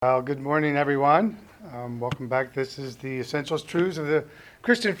Good morning, everyone. Welcome back. This is the Essentials Truths of the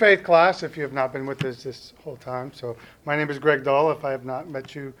Christian Faith class, if you have not been with us this whole time. So my name is Greg Dahl. If I have not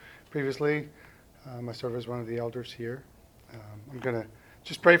met you previously, I serve as one of the elders here. I'm going to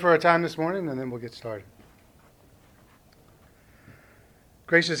just pray for our time this morning, and then we'll get started.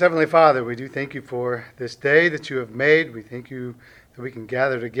 Gracious Heavenly Father, we do thank you for this day that you have made. We thank you that we can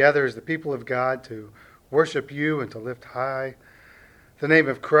gather together as the people of God to worship you and to lift high the name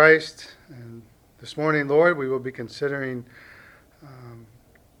of Christ. And this morning, Lord, we will be considering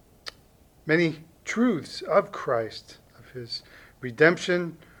many truths of Christ, of his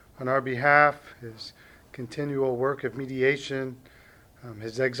redemption on our behalf, his continual work of mediation,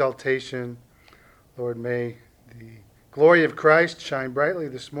 his exaltation. Lord, may the glory of Christ shine brightly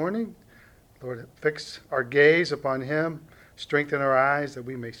this morning. Lord, fix our gaze upon him, strengthen our eyes that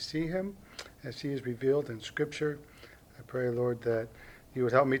we may see him as he is revealed in Scripture. I pray, Lord, that you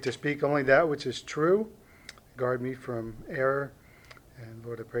would help me to speak only that which is true. Guard me from error. And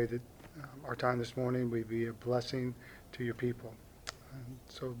Lord, I pray that our time this morning will be a blessing to your people. And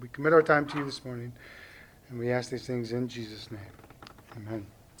so we commit our time to you this morning, and we ask these things in Jesus' name. Amen.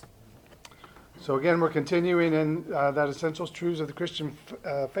 So again, we're continuing in that Essentials Truths of the Christian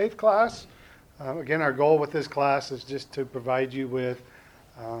Faith class. Again, our goal with this class is just to provide you with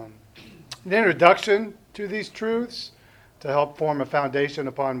an introduction to these truths, to help form a foundation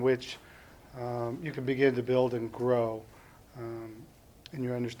upon which you can begin to build and grow in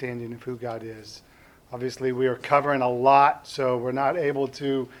your understanding of who God is. Obviously, we are covering a lot, so we're not able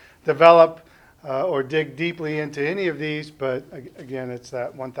to develop or dig deeply into any of these, but again, it's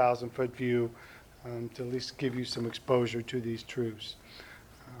that 1,000-foot view to at least give you some exposure to these truths.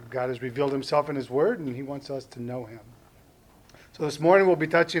 God has revealed himself in his word, and he wants us to know him. So this morning we'll be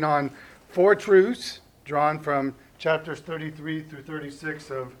touching on 4 truths drawn from chapters 33 through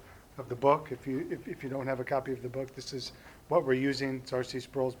 36 of the book. If you don't have a copy of the book, this is what we're using. It's R.C.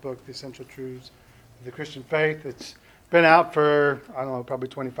 Sproul's book, The Essential Truths of the Christian Faith. It's been out for, probably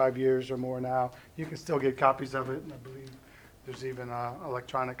 25 years or more now. You can still get copies of it, and I believe there's even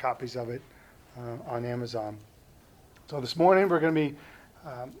electronic copies of it on Amazon. So this morning we're going to be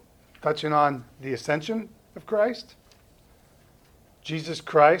touching on the ascension of Christ, Jesus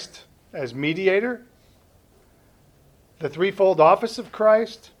Christ as mediator, the threefold office of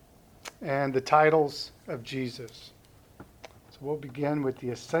Christ, and the titles of Jesus. So we'll begin with the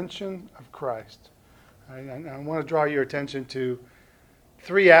ascension of Christ. I want to draw your attention to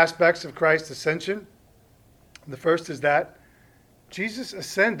 3 aspects of Christ's ascension. The first is that Jesus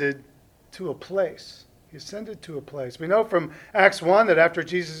ascended to a place. He ascended to a place. We know from Acts 1 that after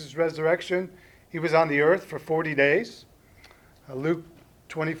Jesus' resurrection, he was on the earth for 40 days. Luke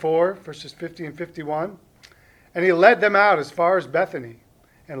 24, verses 50 and 51. And he led them out as far as Bethany,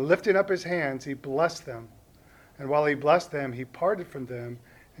 and lifting up his hands, he blessed them. And while he blessed them, he parted from them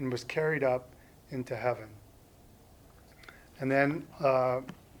and was carried up into heaven. And then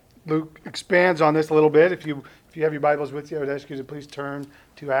Luke expands on this a little bit. If you have your Bibles with you, I would ask you to please turn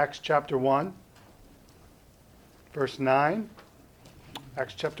to Acts chapter 1, verse 9.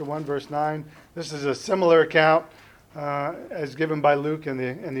 Acts chapter 1, verse 9. This is a similar account as given by Luke in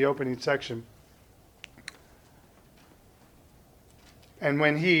the opening section. And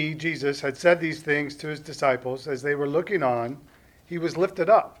when he, Jesus, had said these things to his disciples, as they were looking on, he was lifted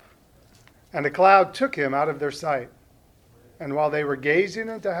up, and a cloud took him out of their sight. And while they were gazing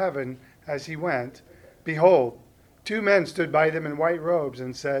into heaven as he went, behold, 2 men stood by them in white robes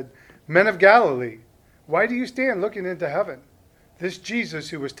and said, Men of Galilee, why do you stand looking into heaven? This Jesus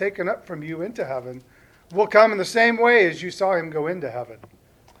who was taken up from you into heaven will come in the same way as you saw him go into heaven.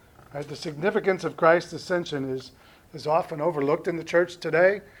 Right, the significance of Christ's ascension is often overlooked in the church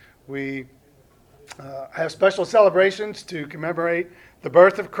today. We have special celebrations to commemorate the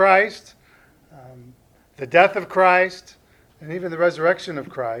birth of Christ, the death of Christ, and even the resurrection of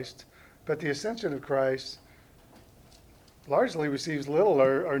Christ. But the ascension of Christ largely receives little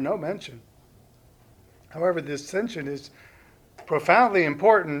or no mention. However, the ascension is a profoundly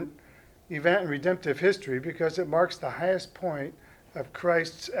important event in redemptive history because it marks the highest point of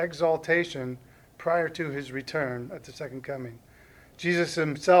Christ's exaltation prior to his return at the second coming. Jesus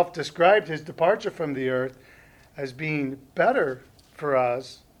himself described his departure from the earth as being better for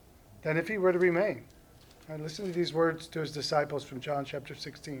us than if he were to remain. And listen to these words to his disciples from John chapter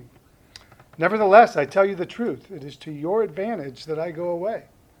 16. Nevertheless, I tell you the truth. It is to your advantage that I go away.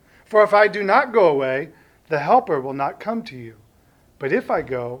 For if I do not go away, the Helper will not come to you. But if I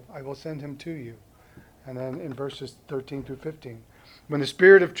go, I will send him to you. And then in verses 13 through 15. When the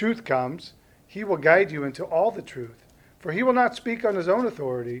Spirit of truth comes, he will guide you into all the truth. For he will not speak on his own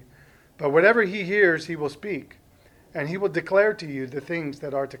authority, but whatever he hears he will speak, and he will declare to you the things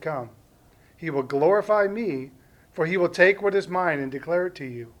that are to come. He will glorify me, for he will take what is mine and declare it to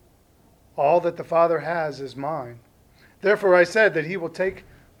you. All that the Father has is mine. Therefore I said that he will take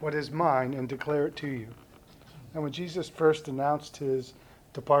what is mine and declare it to you. And when Jesus first announced his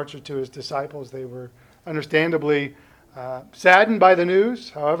departure to his disciples, they were understandably saddened by the news.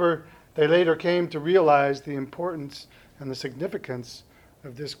 However, they later came to realize the importance and the significance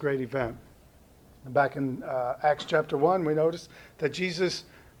of this great event. Back in Acts chapter 1, we notice that Jesus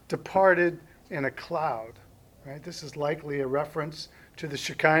departed in a cloud. Right? This is likely a reference to the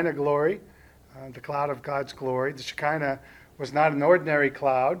Shekinah glory, the cloud of God's glory. The Shekinah was not an ordinary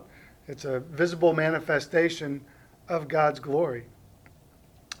cloud. It's a visible manifestation of God's glory.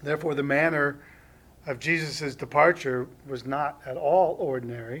 Therefore, the manner of Jesus' departure was not at all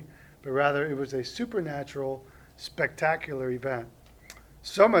ordinary, but rather it was a supernatural, spectacular event.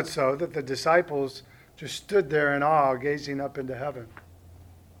 So much so that the disciples just stood there in awe, gazing up into heaven.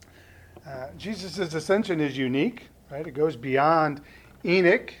 Jesus' ascension is unique, right? It goes beyond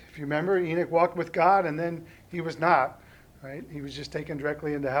Enoch. If you remember, Enoch walked with God and then he was not, right? He was just taken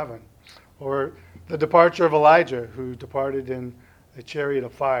directly into heaven. Or the departure of Elijah, who departed in a chariot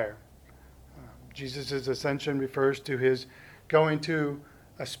of fire. Jesus' ascension refers to his going to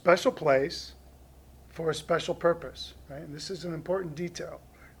a special place for a special purpose. Right? And this is an important detail.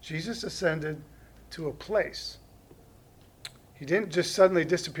 Jesus ascended to a place. He didn't just suddenly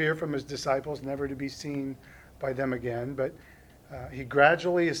disappear from his disciples, never to be seen by them again, but he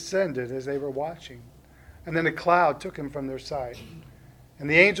gradually ascended as they were watching. And then a cloud took him from their sight. And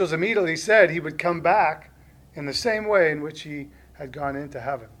the angels immediately said he would come back in the same way in which he had gone into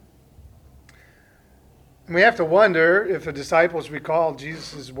heaven. And we have to wonder if the disciples recalled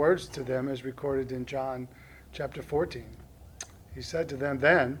Jesus' words to them as recorded in John chapter 14. He said to them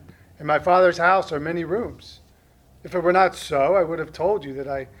then, "In my Father's house are many rooms. If it were not so, I would have told you that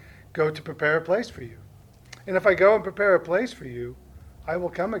I go to prepare a place for you. And if I go and prepare a place for you, I will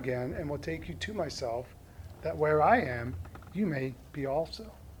come again and will take you to myself, that where I am, you may be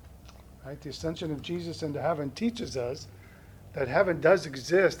also." Right? The ascension of Jesus into heaven teaches us that heaven does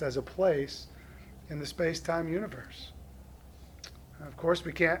exist as a place in the space-time universe. Of course,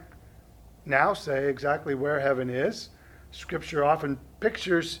 we can't now say exactly where heaven is. Scripture often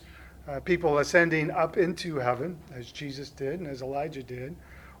pictures people ascending up into heaven, as Jesus did and as Elijah did,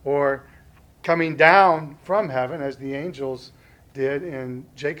 or coming down from heaven, as the angels did in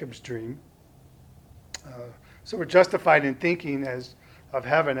Jacob's dream. So we're justified in thinking of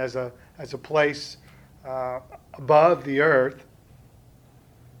heaven as a place above the earth.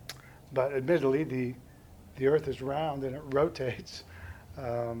 But admittedly, the earth is round and it rotates.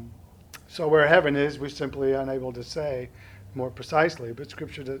 So where heaven is, we're simply unable to say more precisely, but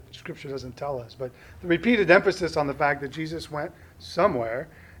Scripture doesn't tell us. But the repeated emphasis on the fact that Jesus went somewhere,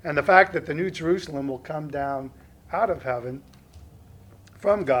 and the fact that the New Jerusalem will come down out of heaven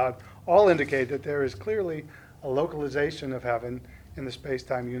from God, all indicate that there is clearly a localization of heaven in the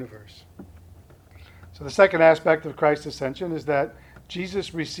space-time universe. So the second aspect of Christ's ascension is that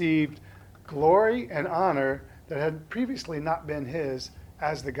Jesus received glory and honor that had previously not been his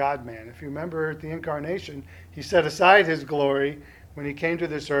as the God-man. If you remember at the incarnation, he set aside his glory when he came to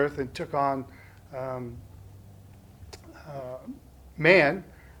this earth and took on man.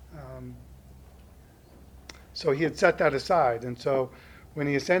 So he had set that aside. And so when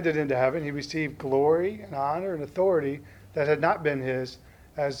he ascended into heaven, he received glory and honor and authority that had not been his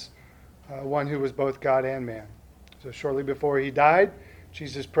as one who was both God and man. So shortly before he died,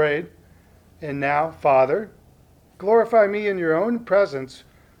 Jesus prayed, "And now, Father, glorify me in your own presence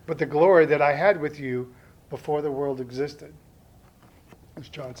with the glory that I had with you before the world existed." It's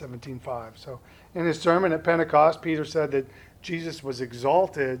John 17:5. So in his sermon at Pentecost, Peter said that Jesus was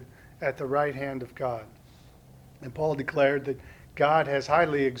exalted at the right hand of God. And Paul declared that God has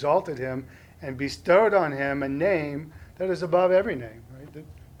highly exalted him and bestowed on him a name that is above every name. Right?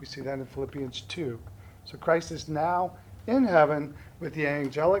 We see that in Philippians 2. So Christ is now in heaven with the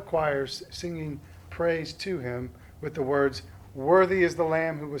angelic choirs singing praise to him with the words, "Worthy is the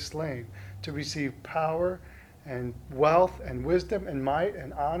Lamb who was slain to receive power and wealth and wisdom and might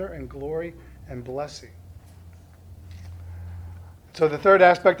and honor and glory and blessing." So the third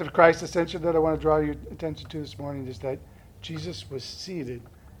aspect of Christ's ascension that I want to draw your attention to this morning is that Jesus was seated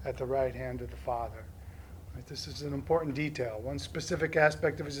at the right hand of the Father. Right? This is an important detail. One specific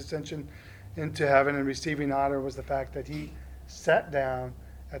aspect of his ascension into heaven and receiving honor was the fact that he sat down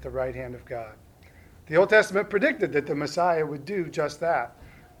at the right hand of God. The Old Testament predicted that the Messiah would do just that.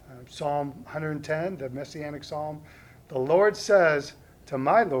 Psalm 110, the Messianic Psalm, The Lord says to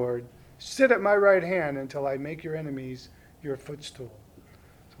my Lord, sit at my right hand until I make your enemies your footstool.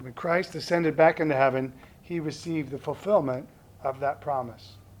 So when Christ ascended back into heaven, he received the fulfillment of that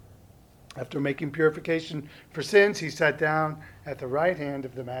promise. After making purification for sins, he sat down at the right hand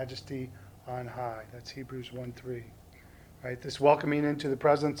of the Majesty on high. That's Hebrews 1:3. Right? This welcoming into the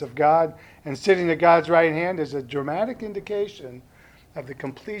presence of God and sitting at God's right hand is a dramatic indication of the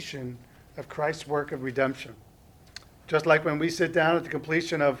completion of Christ's work of redemption. Just like when we sit down at the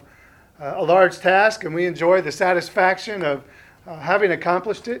completion of a large task and we enjoy the satisfaction of having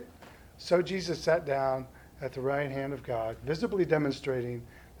accomplished it, so Jesus sat down at the right hand of God, visibly demonstrating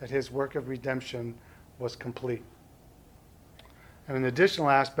that his work of redemption was complete. And an additional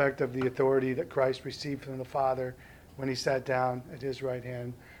aspect of the authority that Christ received from the Father when he sat down at his right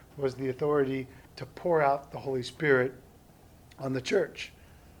hand was the authority to pour out the Holy Spirit on the church.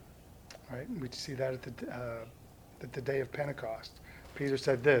 Right? We see that at the day of Pentecost. Peter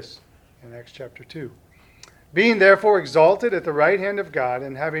said this in Acts chapter 2. Being therefore exalted at the right hand of God,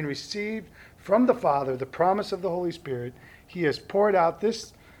 and having received from the Father the promise of the Holy Spirit, he has poured out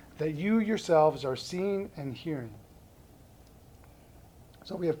this that you yourselves are seeing and hearing.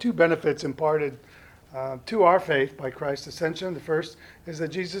 So we have two benefits imparted to our faith by Christ's ascension. The first is that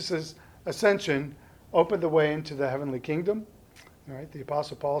Jesus' ascension opened the way into the heavenly kingdom. All right, the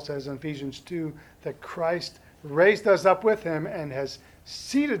Apostle Paul says in Ephesians 2 that Christ raised us up with him and has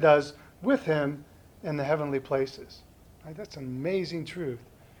seated us with him in the heavenly places. Right, that's an amazing truth.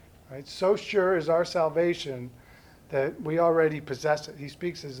 Right, so sure is our salvation that we already possess it. He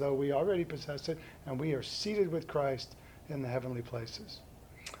speaks as though we already possess it, and we are seated with Christ in the heavenly places.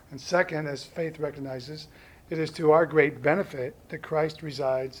 And second, as faith recognizes, it is to our great benefit that Christ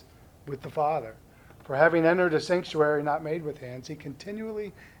resides with the Father. For having entered a sanctuary not made with hands, he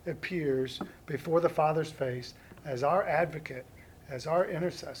continually appears before the Father's face as our advocate, as our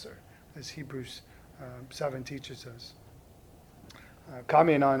intercessor, as Hebrews 7 teaches us.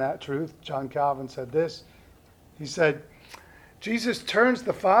 Commenting on that truth, John Calvin said this. He said, Jesus turns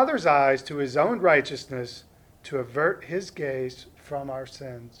the Father's eyes to his own righteousness to avert his gaze from our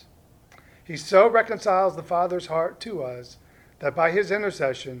sins. He so reconciles the Father's heart to us that by his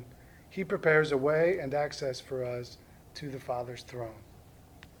intercession, he prepares a way and access for us to the Father's throne.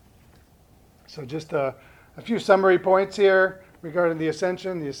 So just a few summary points here regarding the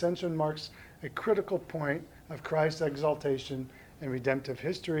ascension. The ascension marks a critical point of Christ's exaltation in redemptive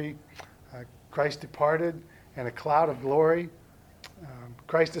history. Christ departed in a cloud of glory.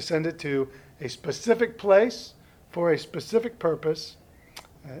 Christ ascended to a specific place for a specific purpose,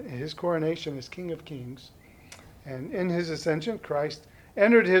 his coronation as King of Kings. And in his ascension, Christ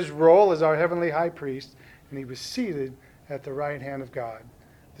entered his role as our heavenly high priest, and he was seated at the right hand of God,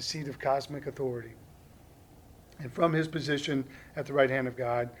 the seat of cosmic authority. And from his position at the right hand of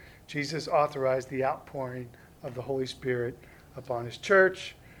God, Jesus authorized the outpouring of the Holy Spirit upon his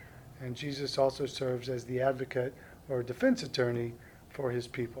church, and Jesus also serves as the advocate or defense attorney for his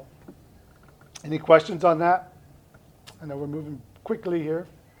people. Any questions on that? I know we're moving quickly here.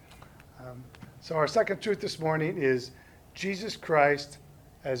 So our second truth this morning is Jesus Christ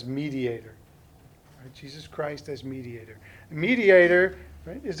as mediator. Right? Jesus Christ as mediator. A mediator,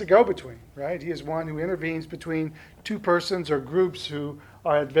 right, is a go-between, right? He is one who intervenes between two persons or groups who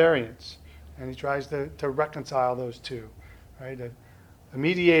are at variance, and he tries to reconcile those two. Right? A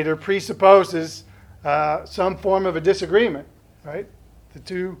mediator presupposes some form of a disagreement. Right? The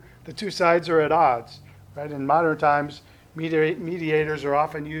two sides are at odds. Right? In modern times, mediators are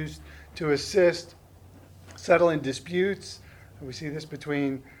often used to assist settling disputes. We see this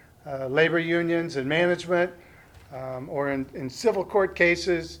between labor unions and management, or in civil court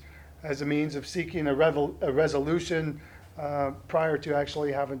cases as a means of seeking a resolution prior to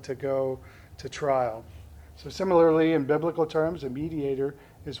actually having to go to trial. So similarly, in biblical terms, a mediator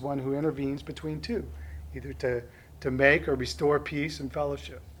is one who intervenes between two, either to make or restore peace and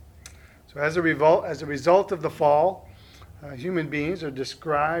fellowship. So as a result of the fall, human beings are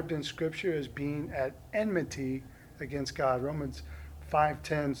described in Scripture as being at enmity against God. Romans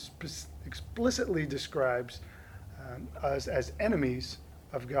 5:10 explicitly describes us as enemies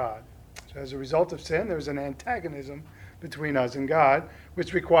of God. So as a result of sin, there's an antagonism between us and God,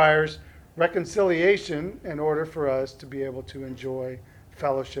 which requires reconciliation in order for us to be able to enjoy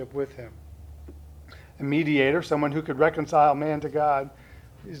fellowship with him. A mediator, someone who could reconcile man to God,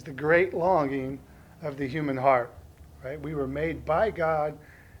 is the great longing of the human heart. Right? We were made by God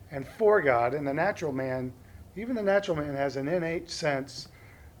and for God, and the natural man, even the natural man, has an innate sense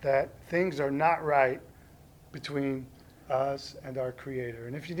that things are not right between us and our Creator.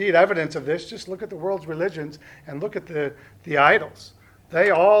 And if you need evidence of this, just look at the world's religions and look at the idols. They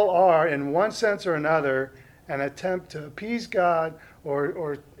all are, in one sense or another, an attempt to appease God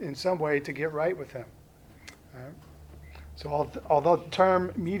or in some way to get right with Him. So although the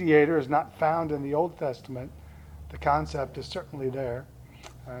term mediator is not found in the Old Testament, the concept is certainly there.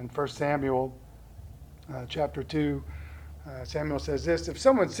 In 1 Samuel chapter 2, Samuel says this: if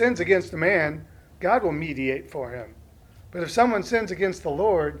someone sins against a man, God will mediate for him. But if someone sins against the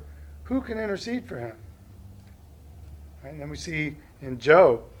Lord, who can intercede for him? Right, and then we see in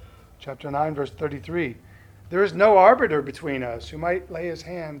Job chapter 9, verse 33, there is no arbiter between us who might lay his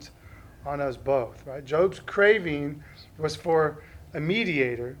hands on us both. Right? Job's craving was for a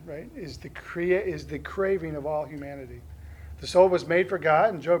mediator, right? Is the craving of all humanity. The soul was made for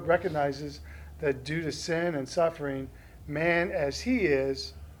God, and Job recognizes that due to sin and suffering, man as he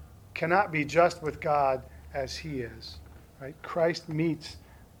is cannot be just with God as he is. Right? Christ meets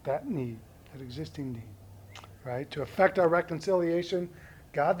that need, that existing need. Right? To effect our reconciliation,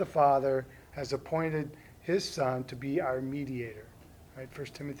 God the Father has appointed his Son to be our mediator. Right? 1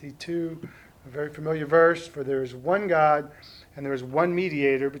 Timothy 2, a very familiar verse, for there is one God and there is one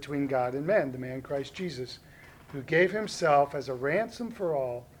mediator between God and men, the man Christ Jesus, who gave himself as a ransom for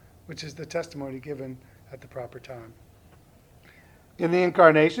all, which is the testimony given at the proper time. In the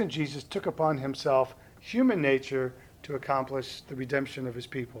incarnation, Jesus took upon himself human nature to accomplish the redemption of his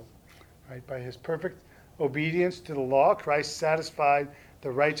people. Right? By his perfect obedience to the law, Christ satisfied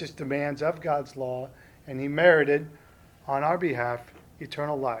the righteous demands of God's law, and he merited, on our behalf,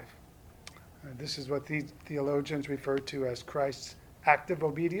 eternal life. This is what the theologians refer to as Christ's active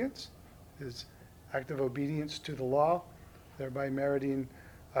obedience, his active obedience to the law, thereby meriting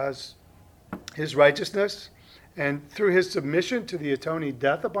us his righteousness. And through his submission to the atoning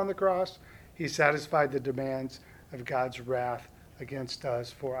death upon the cross, he satisfied the demands of God's wrath against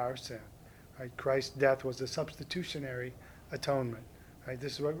us for our sin. Right? Christ's death was a substitutionary atonement. Right?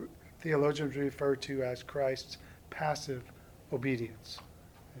 This is what theologians refer to as Christ's passive obedience.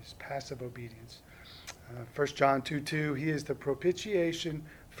 His passive obedience. 1 John 2:2, he is the propitiation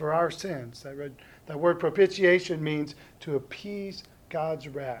for our sins. That word propitiation means to appease God's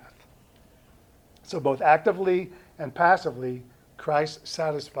wrath. So both actively and passively, Christ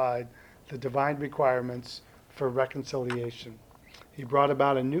satisfied the divine requirements for reconciliation. He brought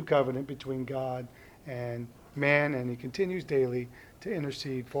about a new covenant between God and man, and he continues daily to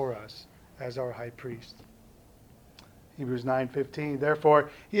intercede for us as our high priest. Hebrews 9:15,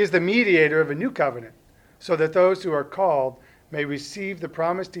 therefore, he is the mediator of a new covenant, so that those who are called may receive the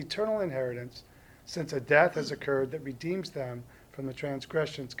promised eternal inheritance, since a death has occurred that redeems them from the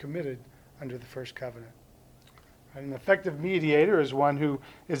transgressions committed under the first covenant. An effective mediator is one who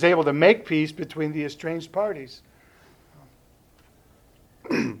is able to make peace between the estranged parties.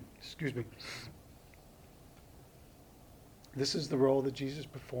 Excuse me. This is the role that Jesus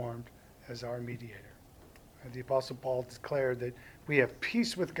performed as our mediator. And the Apostle Paul declared that we have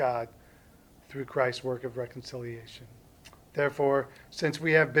peace with God through Christ's work of reconciliation. Therefore, since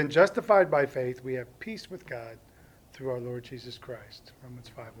we have been justified by faith, we have peace with God through our Lord Jesus Christ. Romans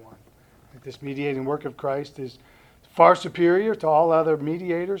 5:1. This mediating work of Christ is far superior to all other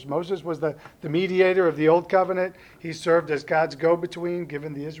mediators. Moses was the mediator of the Old Covenant. He served as God's go-between,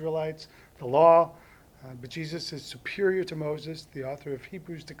 giving the Israelites the law. But Jesus is superior to Moses. The author of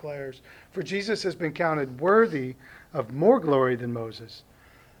Hebrews declares, for Jesus has been counted worthy of more glory than Moses,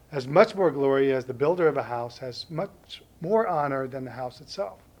 as much more glory as the builder of a house has much more honor than the house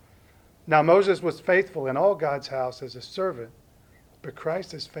itself. Now Moses was faithful in all God's house as a servant, but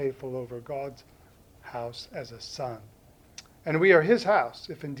Christ is faithful over God's house as a son. And we are his house,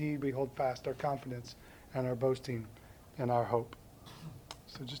 if indeed we hold fast our confidence and our boasting and our hope.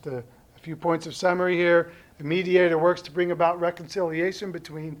 So just a few points of summary here. A mediator works to bring about reconciliation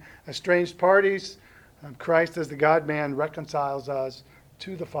between estranged parties. Christ, as the God-man, reconciles us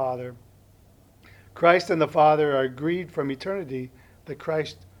to the Father. Christ and the Father are agreed from eternity that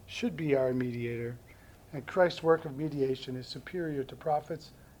Christ should be our mediator. And Christ's work of mediation is superior to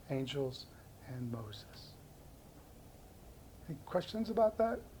prophets, angels, and Moses. Any questions about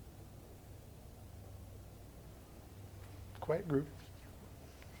that? Quiet group.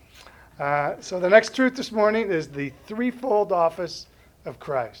 So the next truth this morning is the threefold office of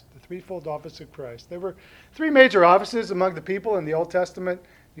Christ. The threefold office of Christ. There were three major offices among the people in the Old Testament.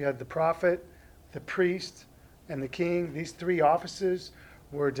 You had the prophet, the priest, and the king. These three offices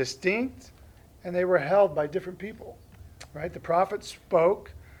were distinct, and they were held by different people. Right? The prophet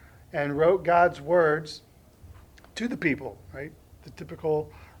spoke and wrote God's words to the people. Right? The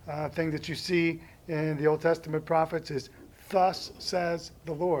typical thing that you see in the Old Testament prophets is, "Thus says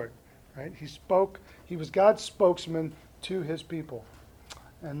the Lord." Right? He spoke. He was God's spokesman to his people.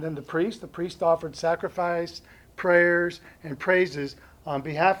 And then the priest offered sacrifice, prayers, and praises on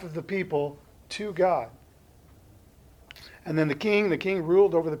behalf of the people to God. And then the king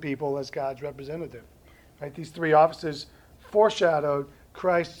ruled over the people as God's representative. Right? These three offices foreshadowed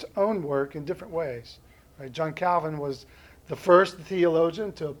Christ's own work in different ways. Right? John Calvin was the first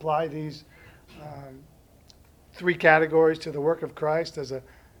theologian to apply these three categories to the work of Christ as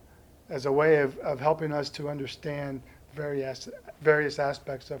a way of helping us to understand various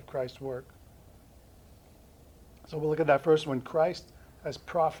aspects of Christ's work. So we'll look at that first one, Christ as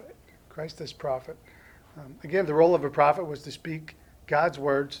prophet. Christ as prophet. Again, the role of a prophet was to speak God's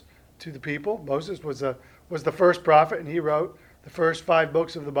words to the people. Moses was the first prophet, and he wrote the first 5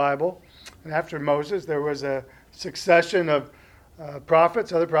 books of the Bible. And after Moses, there was a succession of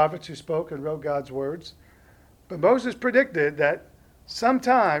prophets, other prophets who spoke and wrote God's words. But Moses predicted that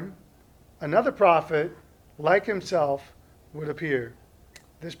sometime another prophet like himself would appear.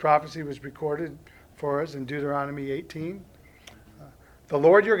 This prophecy was recorded for us in Deuteronomy 18. The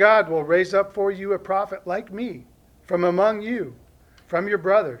Lord your God will raise up for you a prophet like me from among you, from your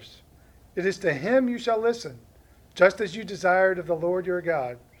brothers. It is to him you shall listen, just as you desired of the Lord your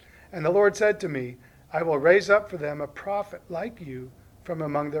God. And the Lord said to me, I will raise up for them a prophet like you from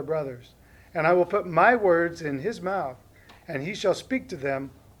among their brothers. And I will put my words in his mouth, and he shall speak to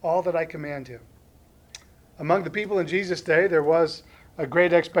them all that I command him. Among the people in Jesus' day, there was a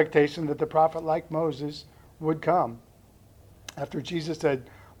great expectation that the prophet like Moses would come. After Jesus had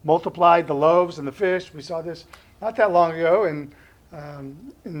multiplied the loaves and the fish, we saw this not that long ago in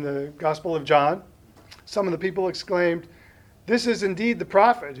the Gospel of John. Some of the people exclaimed, "This is indeed the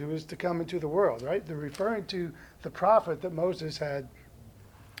prophet who is to come into the world," right? They're referring to the prophet that Moses had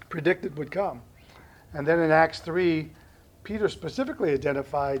predicted would come. And then in Acts 3, Peter specifically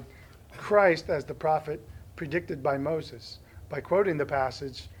identified Christ as the prophet predicted by Moses by quoting the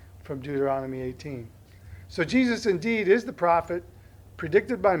passage from Deuteronomy 18. So Jesus indeed is the prophet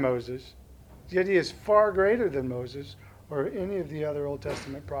predicted by Moses, yet he is far greater than Moses or any of the other Old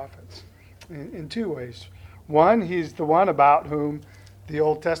Testament prophets in 2 ways. One, he's the one about whom the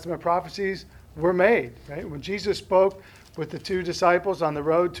Old Testament prophecies were made. Right? When Jesus spoke with the 2 disciples on the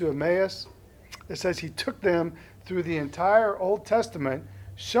road to Emmaus, it says he took them through the entire Old Testament,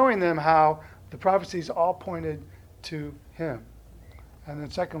 showing them how the prophecies all pointed to him. And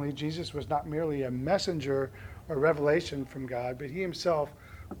then secondly, Jesus was not merely a messenger or revelation from God, but he himself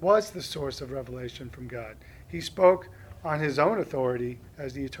was the source of revelation from God. He spoke on his own authority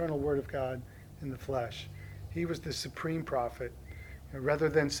as the eternal Word of God in the flesh. He was the supreme prophet. And rather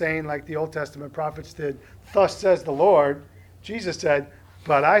than saying like the Old Testament prophets did, "Thus says the Lord," Jesus said,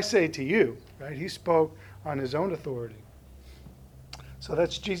 "But I say to you," right? He spoke on his own authority. So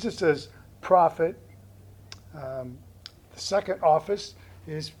that's Jesus as prophet. The second office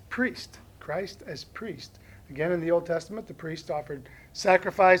is priest, Christ as priest. Again, in the Old Testament, the priest offered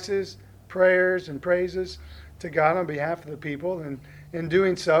sacrifices, prayers, and praises to God on behalf of the people. And in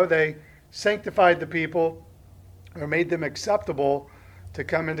doing so, they sanctified the people or made them acceptable to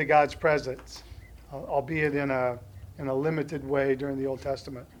come into God's presence, albeit in a limited way during the Old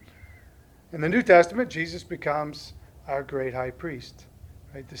Testament. In the New Testament, Jesus becomes our great high priest.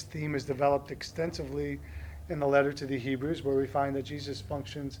 Right? This theme is developed extensively in the letter to the Hebrews, where we find that Jesus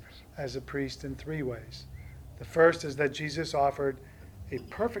functions as a priest in 3 ways. The first is that Jesus offered a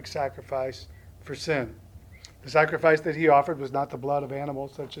perfect sacrifice for sin. The sacrifice that he offered was not the blood of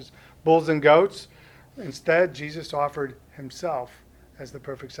animals such as bulls and goats. Instead, Jesus offered himself as the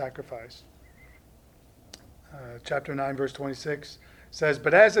perfect sacrifice. Chapter 9, verse 26 says,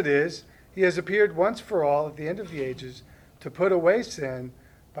 "But as it is, he has appeared once for all at the end of the ages to put away sin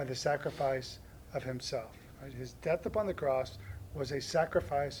by the sacrifice of himself." Right? His death upon the cross was a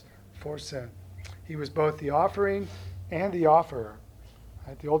sacrifice for sin. He was both the offering and the offerer.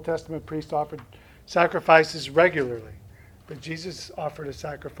 Right? The Old Testament priest offered sacrifices regularly, but Jesus offered a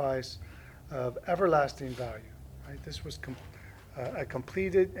sacrifice of everlasting value. Right? This was a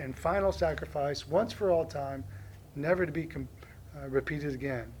completed and final sacrifice, once for all time, never to be repeated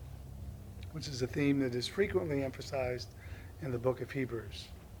again, which is a theme that is frequently emphasized in the book of Hebrews.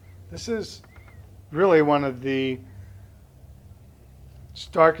 This is really one of the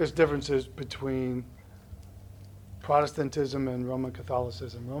starkest differences between Protestantism and Roman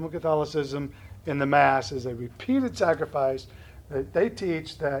Catholicism. Roman Catholicism in the Mass is a repeated sacrifice that they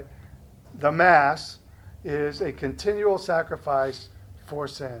teach that the Mass is a continual sacrifice for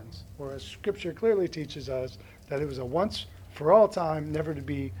sins, whereas Scripture clearly teaches us that it was a once for all time, never to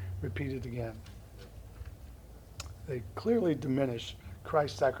be repeated again. They clearly diminish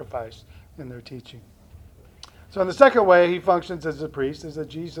Christ's sacrifice in their teaching. So in the second way he functions as a priest is that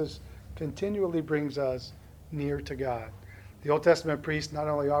Jesus continually brings us near to God. The Old Testament priests not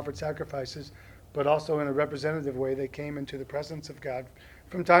only offered sacrifices, but also in a representative way they came into the presence of God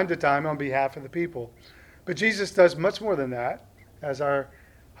from time to time on behalf of the people. But Jesus does much more than that. As our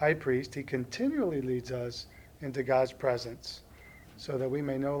high priest, he continually leads us into God's presence so that we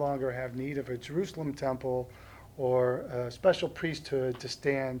may no longer have need of a Jerusalem temple or a special priesthood to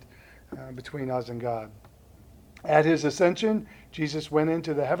stand between us and God. At his ascension, Jesus went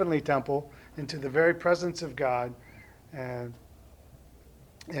into the heavenly temple, into the very presence of God, and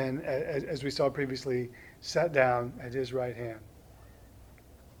as we saw previously, sat down at his right hand.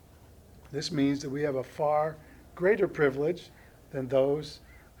 This means that we have a far greater privilege than those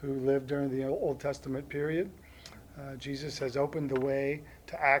who lived during the Old Testament period. Jesus has opened the way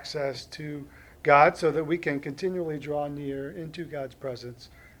to access to God so that we can continually draw near into God's presence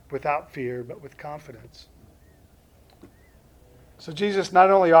without fear, but with confidence. So Jesus not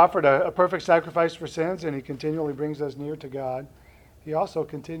only offered a perfect sacrifice for sins, and he continually brings us near to God, he also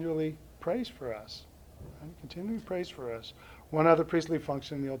continually prays for us. Right? Continually prays for us. One other priestly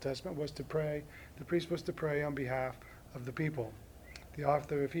function in the Old Testament was to pray. The priest was to pray on behalf of the people. The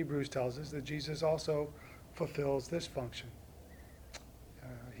author of Hebrews tells us that Jesus also fulfills this function.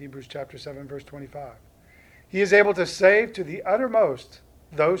 Hebrews chapter 7, verse 25. He is able to save to the uttermost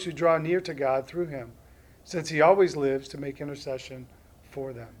those who draw near to God through him, since he always lives to make intercession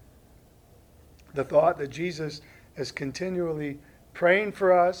for them. The thought that Jesus is continually praying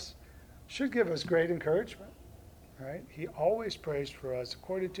for us should give us great encouragement. Right? He always prays for us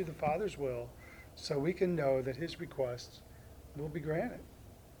according to the Father's will, so we can know that his requests will be granted.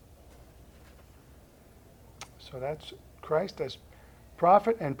 So that's Christ as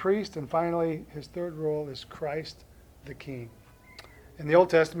prophet and priest, and finally his third role is Christ the King. In the Old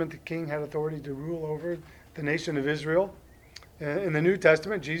Testament, the king had authority to rule over the nation of Israel. In the New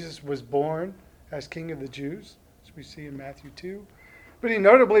Testament, Jesus was born as King of the Jews, as we see in Matthew 2. But he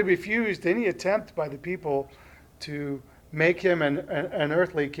notably refused any attempt by the people to make him an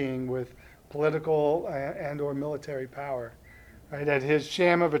earthly king with political and or military power. Right? At his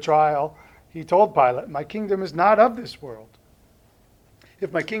sham of a trial, he told Pilate, "My kingdom is not of this world.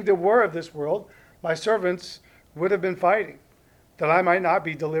 If my kingdom were of this world, my servants would have been fighting, that I might not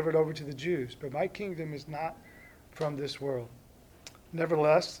be delivered over to the Jews. But my kingdom is not from this world."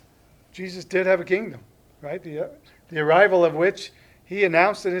 Nevertheless, Jesus did have a kingdom, right? The arrival of which he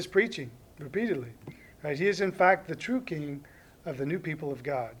announced in his preaching repeatedly. Right? He is in fact the true king of the new people of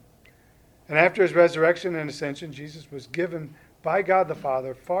God. And after his resurrection and ascension, Jesus was given by God the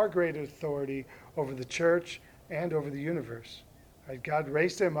Father far greater authority over the church and over the universe. Right? God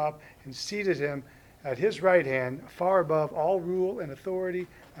raised him up and seated him at his right hand, far above all rule and authority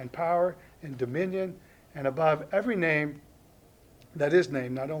and power and dominion, and above every name that is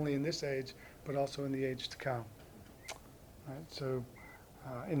named, not only in this age, but also in the age to come. Right? So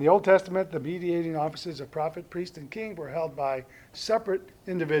in the Old Testament, the mediating offices of prophet, priest, and king were held by separate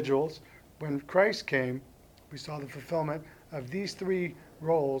individuals. When Christ came, we saw the fulfillment of these three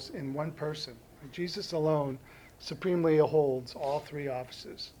roles in one person. Jesus alone supremely holds all three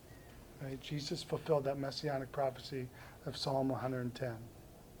offices. Right? Jesus fulfilled that messianic prophecy of Psalm 110.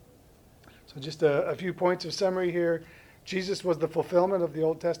 So just a few points of summary here. Jesus was the fulfillment of the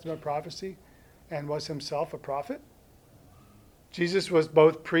Old Testament prophecy and was himself a prophet. Jesus was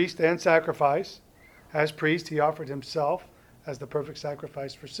both priest and sacrifice. As priest, he offered himself as the perfect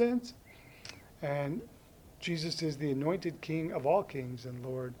sacrifice for sins. And Jesus is the anointed King of all kings and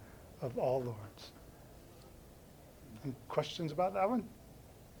Lord of all lords. Any questions about that one?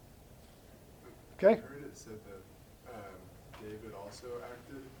 Okay. I heard it said that David also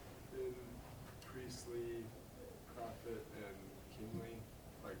acted in priestly, prophet, and kingly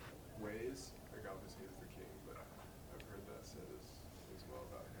ways. Obviously he's the king, but I've heard that said as well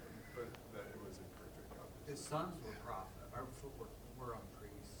about him. But that it was imperfect. Obviously. His sons were were on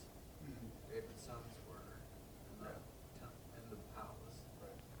priests. Mm-hmm. David's sons were in the palace.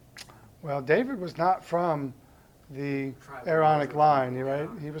 Right. Well, David was not from the Aaronic line, right?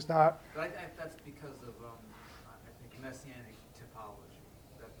 Yeah. He was not. But that's because of, I think, messianic typology,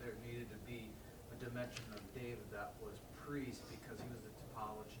 that there needed to be a dimension of David that was priest because he was the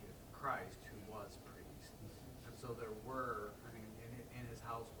typology of Christ who was priest. And so there were, in his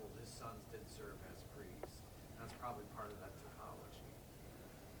household, his sons did serve as priests. That's probably part of that typology.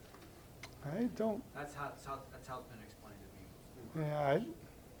 I don't. That's how it's been explained to me. Yeah,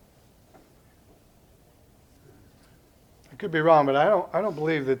 I could be wrong, but I don't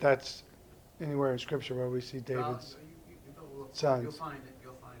believe that that's anywhere in Scripture where we see David's sons. You'll find it.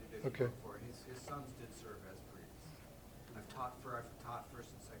 You'll find it if Okay. you look for it. His sons did serve as priests. I've taught First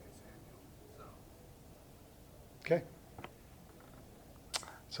and Second Samuel. So Okay.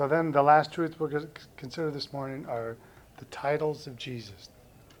 So then the last truth we're going to consider this morning are the titles of Jesus.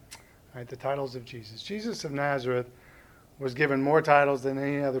 All right, the titles of Jesus. Jesus of Nazareth was given more titles than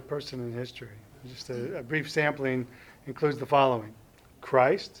any other person in history. Just a brief sampling includes the following: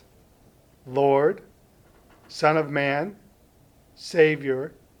 Christ, Lord, Son of Man,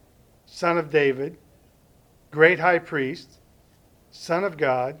 Savior, Son of David, Great High Priest, Son of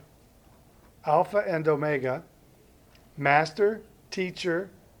God, Alpha and Omega, Master, Teacher,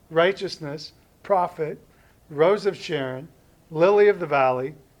 Righteousness, Prophet, Rose of Sharon, Lily of the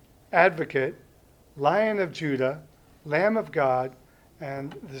Valley, Advocate, Lion of Judah, Lamb of God,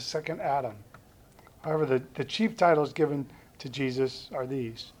 and the second Adam. However, the chief titles given to Jesus are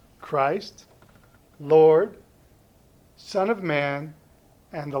these: Christ, Lord, Son of Man,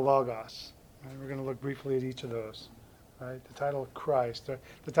 and the Logos. And we're going to look briefly at each of those. All right, the title of Christ.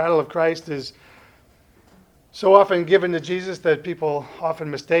 The title of Christ is so often given to Jesus that people often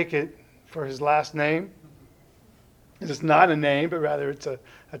mistake it for his last name. It is not a name, but rather it's a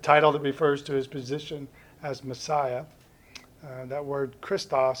title that refers to his position as Messiah. That word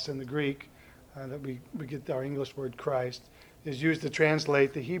Christos in the Greek, that we get our English word Christ, is used to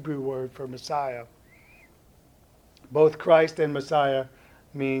translate the Hebrew word for Messiah. Both Christ and Messiah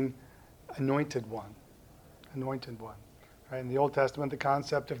mean anointed one. Anointed one. Right? In the Old Testament, the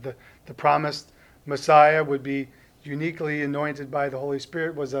concept of the promised Messiah would be uniquely anointed by the Holy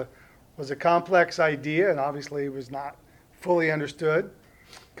Spirit was a complex idea, and obviously was not fully understood.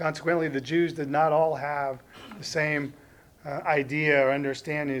 Consequently, the Jews did not all have the same idea or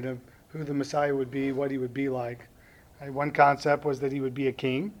understanding of who the Messiah would be, what he would be like. One concept was that he would be a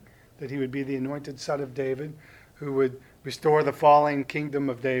king, that he would be the anointed son of David, who would restore the falling kingdom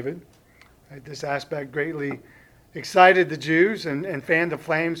of David. This aspect greatly excited the Jews and fanned the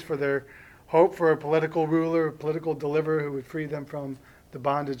flames for their hope for a political ruler, a political deliverer who would free them from the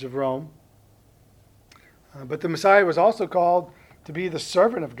bondage of Rome. But the Messiah was also called to be the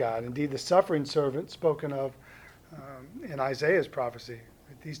servant of God, indeed the suffering servant spoken of in Isaiah's prophecy.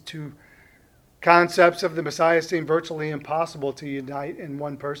 These two concepts of the Messiah seem virtually impossible to unite in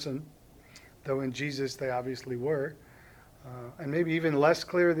one person, though in Jesus they obviously were. And maybe even less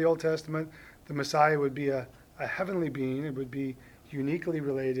clear in the Old Testament, the Messiah would be a heavenly being. It would be uniquely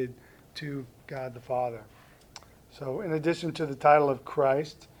related to God the Father. So in addition to the title of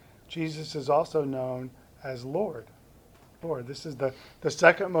Christ, Jesus is also known as Lord. Lord. This is the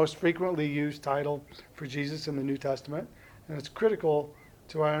second most frequently used title for Jesus in the New Testament, and it's critical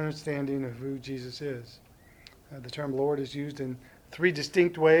to our understanding of who Jesus is. The term Lord is used in three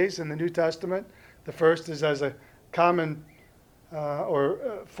distinct ways in the New Testament. The first is as a common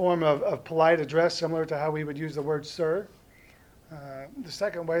form of polite address, similar to how we would use the word sir. The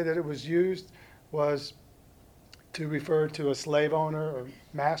second way that it was used was to refer to a slave owner or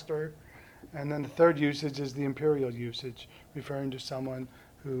master. And then the third usage is the imperial usage, referring to someone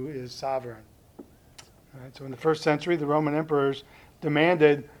who is sovereign. All right, so in the first century, the Roman emperors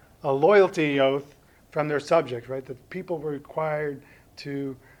demanded a loyalty oath from their subjects, right? The people were required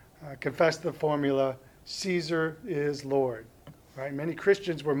to confess the formula, Caesar is Lord. Right? Many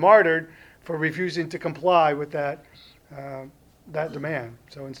Christians were martyred for refusing to comply with that demand.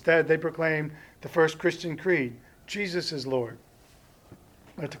 So instead, they proclaimed the first Christian creed, Jesus is Lord.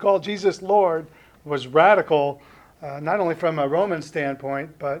 But to call Jesus Lord was radical, not only from a Roman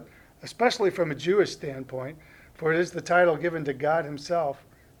standpoint, but especially from a Jewish standpoint, for it is the title given to God himself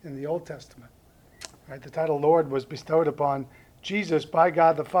in the Old Testament. Right? The title Lord was bestowed upon Jesus by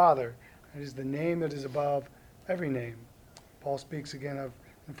God the Father. It is the name that is above every name. Paul speaks again of,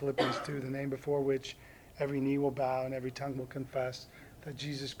 in Philippians 2, the name before which every knee will bow and every tongue will confess that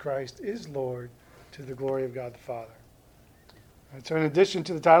Jesus Christ is Lord, to the glory of God the Father. And so in addition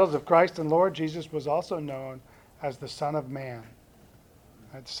to the titles of Christ and Lord, Jesus was also known as the Son of Man.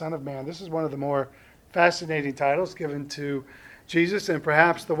 Right, the Son of Man. This is one of the more fascinating titles given to Jesus, and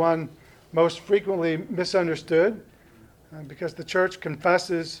perhaps the one most frequently misunderstood, because the church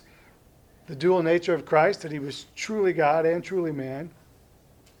confesses the dual nature of Christ, that he was truly God and truly man,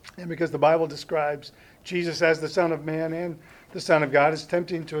 and because the Bible describes Jesus as the Son of Man and the Son of God, it's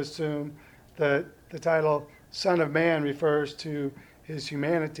tempting to assume that the title Son of Man refers to his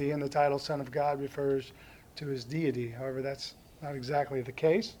humanity and the title Son of God refers to his deity. However, that's not exactly the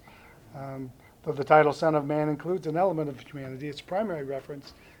case. Though the title Son of Man includes an element of humanity, its primary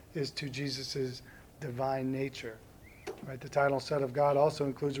reference is to Jesus' divine nature. Right? The title Son of God also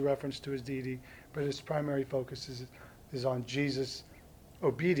includes a reference to his deity, but its primary focus is on Jesus'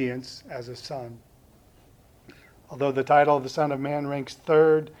 obedience as a son. Although the title of the Son of Man ranks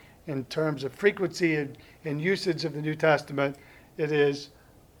third in terms of frequency and usage of the New Testament, it is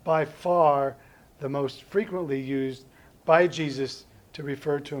by far the most frequently used by Jesus to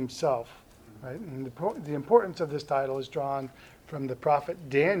refer to himself. Right? And the importance of this title is drawn from the prophet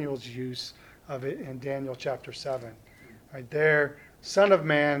Daniel's use of it in Daniel chapter 7. Right there, Son of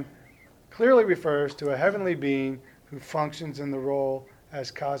Man clearly refers to a heavenly being who functions in the role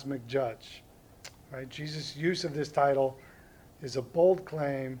as cosmic judge. Right? Jesus' use of this title is a bold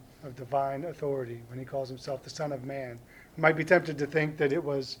claim of divine authority when he calls himself the Son of Man. You might be tempted to think that it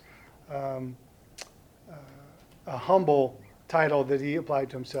was a humble title that he applied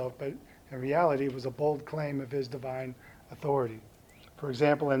to himself, but in reality it was a bold claim of his divine authority. For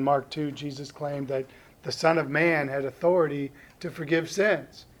example, in Mark 2, Jesus claimed that the Son of Man had authority to forgive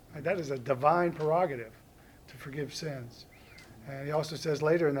sins. Right? That is a divine prerogative, to forgive sins. And he also says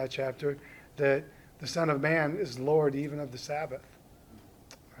later in that chapter that the Son of Man is Lord even of the Sabbath.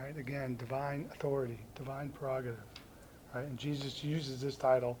 Right? Again, divine authority, divine prerogative. Right? And Jesus uses this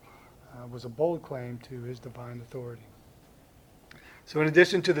title, was a bold claim to his divine authority. So in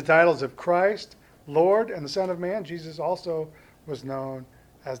addition to the titles of Christ, Lord, and the Son of Man, Jesus also was known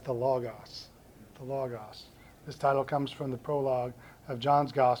as the Logos. The Logos. This title comes from the prologue of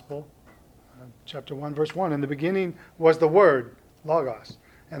John's Gospel, chapter 1, verse 1. In the beginning was the Word, Logos,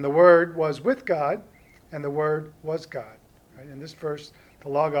 and the Word was with God, and the Word was God. Right? In this verse, the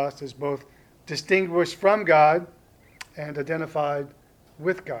Logos is both distinguished from God and identified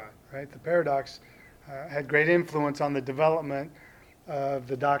with God. Right? The paradox had great influence on the development of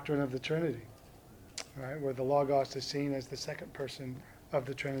the doctrine of the Trinity, right? Where the Logos is seen as the second person of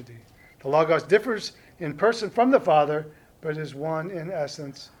the Trinity. The Logos differs in person from the Father, but is one in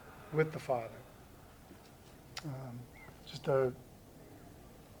essence with the Father.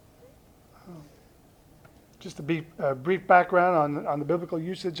 Just a brief background on the biblical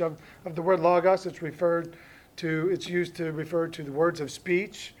usage of the word Logos. It's used to refer to the words of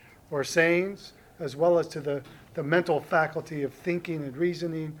speech or sayings, as well as to the mental faculty of thinking and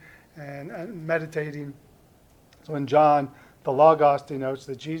reasoning and meditating. So in John, the Logos denotes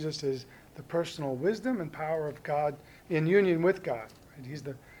that Jesus is the personal wisdom and power of God in union with God.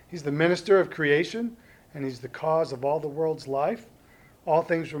 Right? He's the minister of creation, and he's the cause of all the world's life. All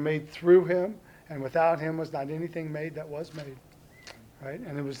things were made through him, and without him was not anything made that was made. Right?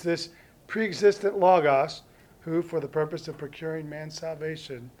 And it was this pre-existent Logos who, for the purpose of procuring man's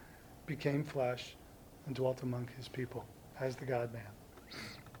salvation, became flesh and dwelt among his people as the God-man.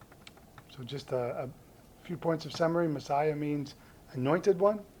 So just a few points of summary. Messiah means anointed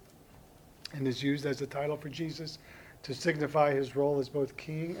one, and is used as a title for Jesus to signify his role as both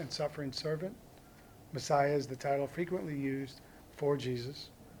king and suffering servant. Messiah is the title frequently used for Jesus.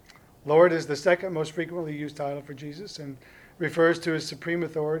 Lord is the second most frequently used title for Jesus and refers to his supreme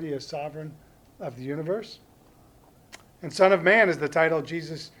authority as sovereign of the universe. And Son of Man is the title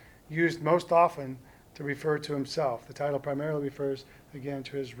Jesus used most often to refer to himself. The title primarily refers, again,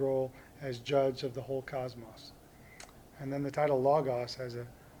 to his role as judge of the whole cosmos. And then the title Logos has a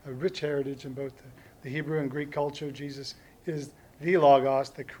rich heritage in both the Hebrew and Greek culture. Jesus is the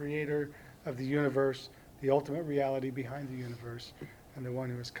Logos, the creator of the universe, the ultimate reality behind the universe, and the one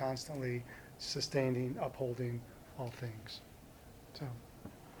who is constantly sustaining, upholding all things. So,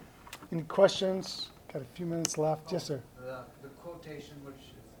 any questions? Got a few minutes left. Yes, sir. The quotation, which is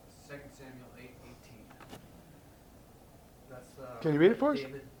 2 Samuel 8:18. That's Can you read it for us?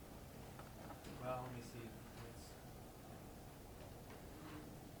 David. Well, let me see.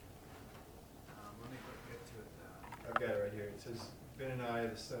 Let me get to it. I've got it right here. It says, Benaniah,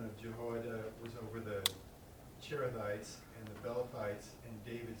 the son of Jehoiada, was over the Cherethites and the Belathites, and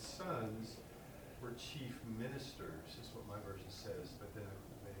David's sons were chief ministers, is what my version says. But then it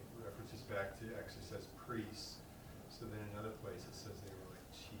references back to, actually says priests. So then another place it says they were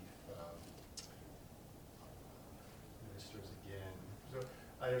like chief ministers again. So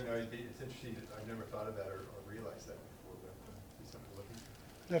I don't know. It's interesting. I've never thought of that or realized that before, but it's something to look into.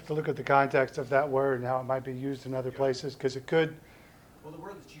 You have to look at the context of that word and how it might be used in other places, because it could. Well, the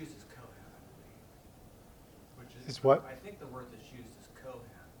word that's used is Kohen, I believe. Which Is what? I think the word that's used is Kohen,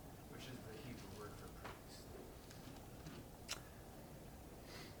 which is the Hebrew word for priest.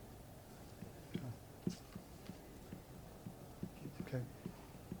 Okay.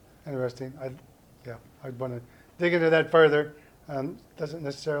 Interesting. I'd want to dig into that further. Doesn't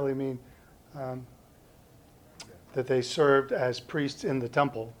necessarily mean that they served as priests in the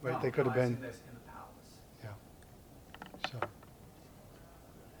temple, right? No, They could have no, I been. see this in the palace. Yeah.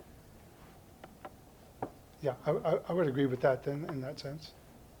 Yeah, I would agree with that then, in that sense.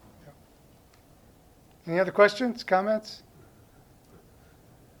 Yeah. Any other questions, comments?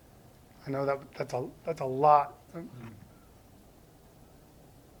 I know that's a lot.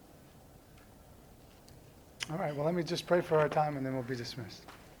 All right, well, let me just pray for our time and then we'll be dismissed.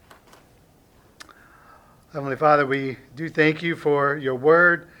 Heavenly Father, we do thank you for your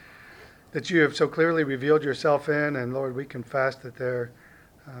word that you have so clearly revealed yourself in. And Lord, we confess that there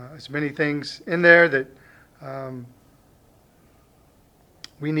is many things in there that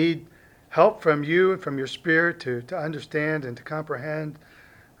we need help from you and from your Spirit to understand and to comprehend.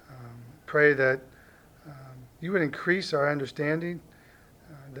 Pray that you would increase our understanding,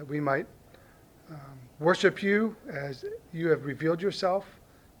 that we might worship you as you have revealed yourself,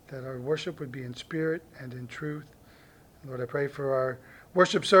 that our worship would be in spirit and in truth. Lord, I pray for our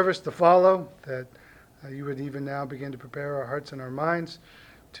worship service to follow, that you would even now begin to prepare our hearts and our minds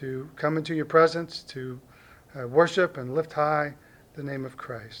to come into your presence, to worship and lift high the name of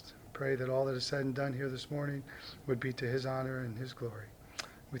Christ. Pray that all that is said and done here this morning would be to his honor and his glory.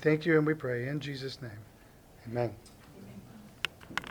 We thank you and we pray in Jesus' name. Amen.